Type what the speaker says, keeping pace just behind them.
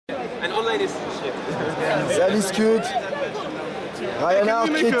And online is shit. Ça discute. Ryan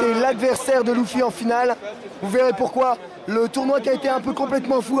Hart qui était l'adversaire de Luffy en finale. Vous verrez pourquoi. Le tournoi qui a été un peu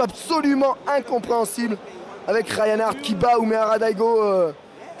complètement fou, absolument incompréhensible. Avec Ryan Hart qui bat Umehara Daigo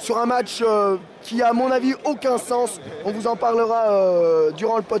sur un match qui a à mon avis aucun sens. On vous en parlera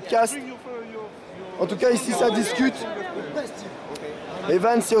durant le podcast. En tout cas ici ça discute.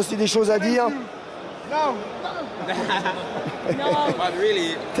 Evan, c'est aussi des choses à dire. But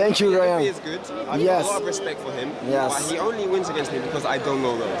really, thank you, Ryan. He is good. I've Yes. got a lot of respect for him. Yes. But he only wins against me because I don't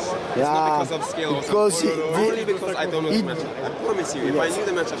know those. It's Yeah. not because of skill or Because something. Only because I don't know the matchup. I promise you, if I knew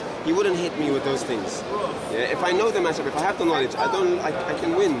the matchup, he wouldn't hit me with those things. Yeah, if I know the matchup, if I have the knowledge, I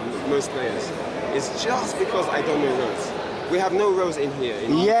can win most players. It's just because I don't know those. We have no rows in here.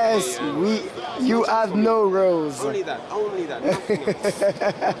 Yes, you have no rows. Only that, nothing else.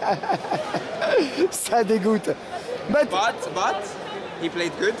 Ça dégoûte. But he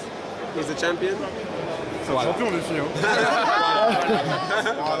played good. He's a champion. C'est un champion, Luffy.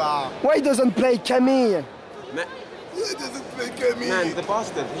 why he doesn't play Camille? He doesn't play Camille. Man, the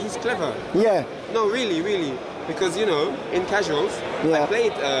bastard, he's clever. Yeah. No, really. Because, you know, in casuals, Yeah. I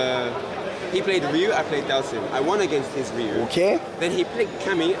played, he played Ryu, I played Dalsim. I won against his Ryu. Okay. Then he played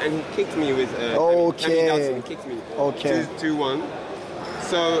Kami and he kicked me with Okay. Kami Dalsim. He kicked me. Okay. 2-1.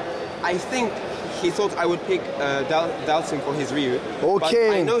 So, I think he thought I would pick Dalsim for his Ryu. Okay.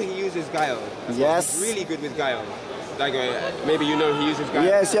 But I know he uses Guile. Yes. He's really good with Guile. Like, maybe you know he uses Guile.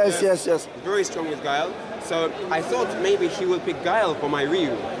 Yes. Very strong with Guile. So I thought maybe he will pick Guile for my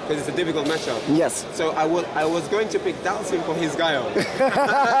Ryu, because it's a difficult matchup. Yes. So I was going to pick Dalsim for his Guile. Because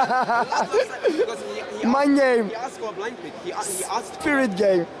My game. He asked for a blind pick. He asked Spirit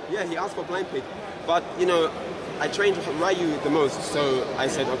game. Yeah, he asked for a blind pick. But, you know, I trained Ryu the most, so I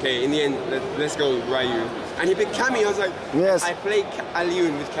said, okay, in the end, let's go Ryu. And he picked Kami. I was like, yes. I play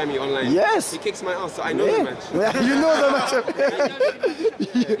Aliun with Kami online. Yes. He kicks my ass, so I know the match. Yeah, you know the match.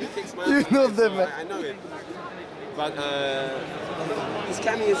 He kicks my ass. You know the so match. I know it. But his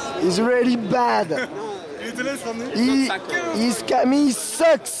Kami is... He's really bad. His Camille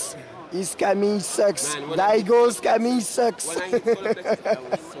sucks. His Camille sucks. Man, Daigo's Camille sucks. When I hit solar plexus, I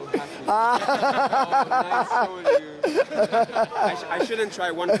was so happy. I shouldn't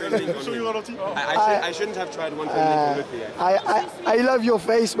try one frame link on him. I shouldn't have tried one frame link on Luffy. I love your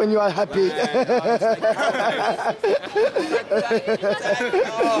face when you are happy.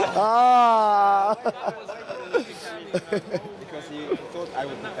 Because he thought I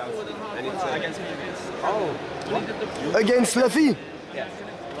would pick Dalsim. And it's against me. Oh. Against Luffy. Yes.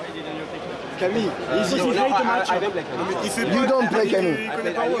 Camille. I don't play Camille. You don't play Camille.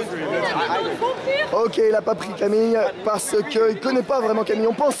 Ok, il n'a pas pris Camille parce qu'il ne connaît pas vraiment Camille.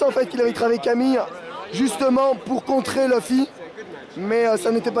 On pensait en fait qu'il avait travaillé Camille justement pour contrer Luffy. Mais ça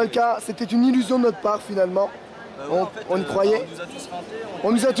n'était pas le cas. C'était une illusion de notre part finalement. On y croyait.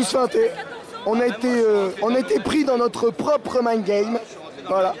 On nous a tous feintés. On a été pris dans notre propre mind game.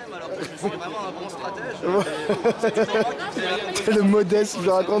 Voilà. Le modeste, je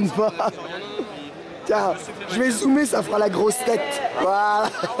raconte pas. Tiens, je vais zoomer, ça fera la grosse tête. Voilà.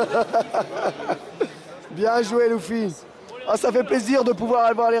 Bien joué, Luffy. Ah, ça fait plaisir de pouvoir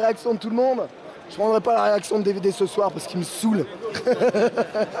avoir les réactions de tout le monde. Je prendrai pas la réaction de DVD ce soir parce qu'il me saoule.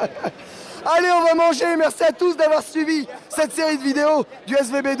 Allez, on va manger. Merci à tous d'avoir suivi cette série de vidéos du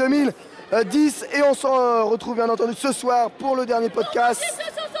svb2010. Et on s'en retrouve bien entendu ce soir pour le dernier podcast.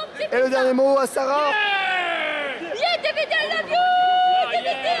 Et le dernier mot à Sarah.